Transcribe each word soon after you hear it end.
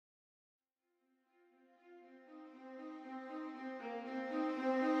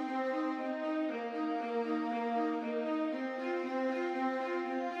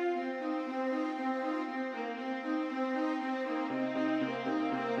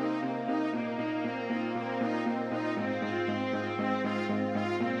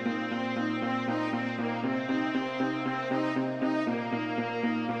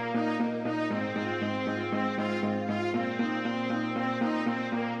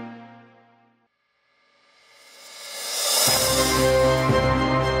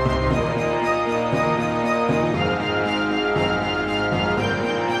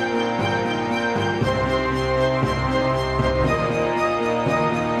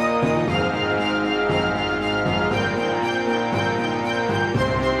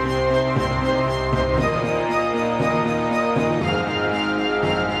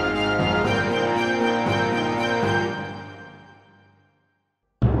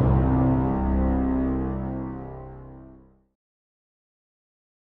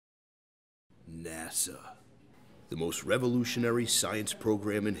NASA, the most revolutionary science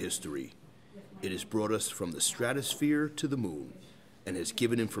program in history. It has brought us from the stratosphere to the moon and has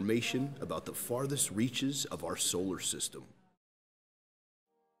given information about the farthest reaches of our solar system.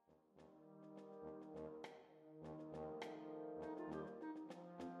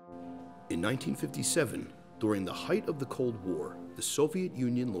 In 1957, during the height of the Cold War, the Soviet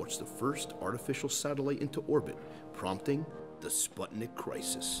Union launched the first artificial satellite into orbit, prompting the Sputnik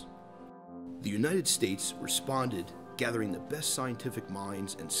crisis. The United States responded, gathering the best scientific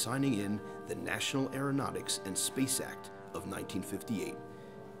minds and signing in the National Aeronautics and Space Act of 1958.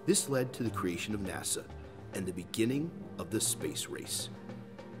 This led to the creation of NASA and the beginning of the space race.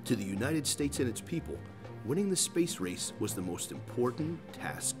 To the United States and its people, winning the space race was the most important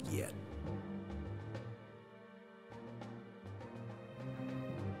task yet.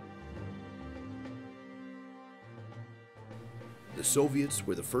 The Soviets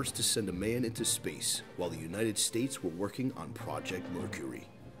were the first to send a man into space, while the United States were working on Project Mercury.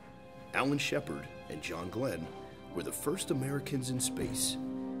 Alan Shepard and John Glenn were the first Americans in space,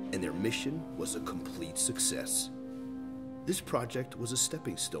 and their mission was a complete success. This project was a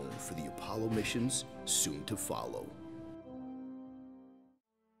stepping stone for the Apollo missions soon to follow.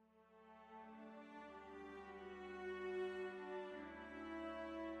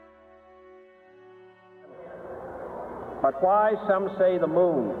 But why, some say, the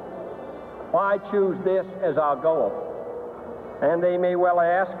moon? Why choose this as our goal? And they may well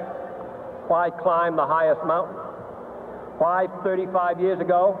ask, why climb the highest mountain? Why, 35 years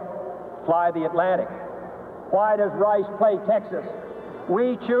ago, fly the Atlantic? Why does Rice play Texas?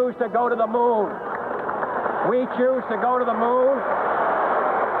 We choose to go to the moon. We choose to go to the moon.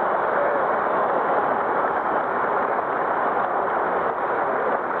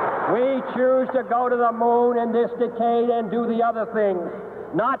 We choose to go to the moon in this decade and do the other things,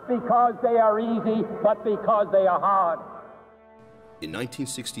 not because they are easy, but because they are hard. In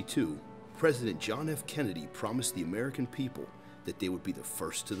 1962, President John F. Kennedy promised the American people that they would be the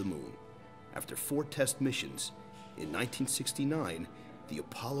first to the moon. After 4 test missions, in 1969, the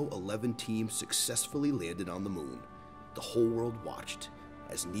Apollo 11 team successfully landed on the moon. The whole world watched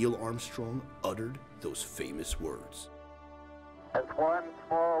as Neil Armstrong uttered those famous words. It's one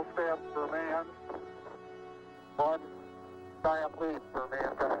small step for man, one giant leap for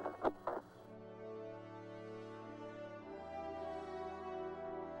mankind.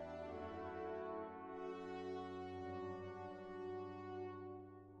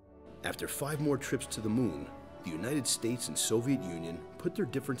 After 5 more trips to the moon, the United States and Soviet Union put their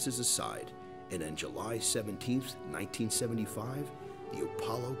differences aside, and on July 17, 1975, the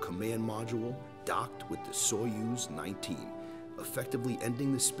Apollo command module docked with the Soyuz 19, effectively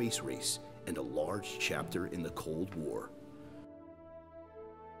ending the space race and a large chapter in the Cold War.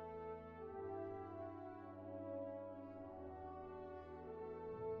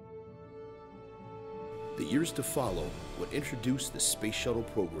 The years to follow would introduce the Space Shuttle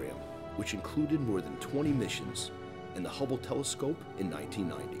program, which included more than 20 missions, and the Hubble telescope in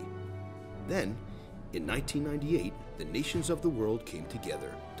 1990. Then, in 1998, the nations of the world came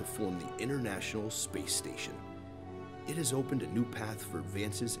together to form the International Space Station. It has opened a new path for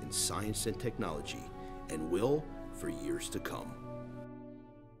advances in science and technology, and will for years to come.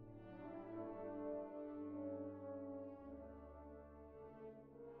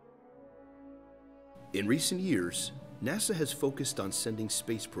 In recent years, NASA has focused on sending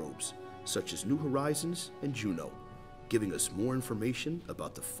space probes, such as New Horizons and Juno, giving us more information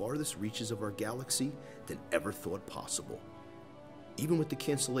about the farthest reaches of our galaxy than ever thought possible. Even with the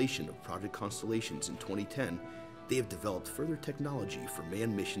cancellation of Project Constellations in 2010, they have developed further technology for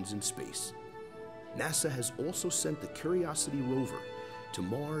manned missions in space. NASA has also sent the Curiosity rover to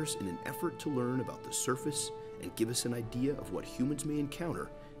Mars in an effort to learn about the surface and give us an idea of what humans may encounter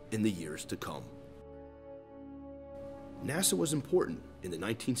in the years to come. NASA was important in the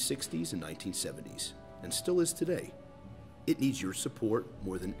 1960s and 1970s, and still is today. It needs your support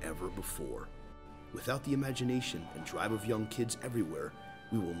more than ever before. Without the imagination and drive of young kids everywhere,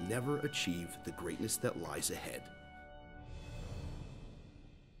 we will never achieve the greatness that lies ahead.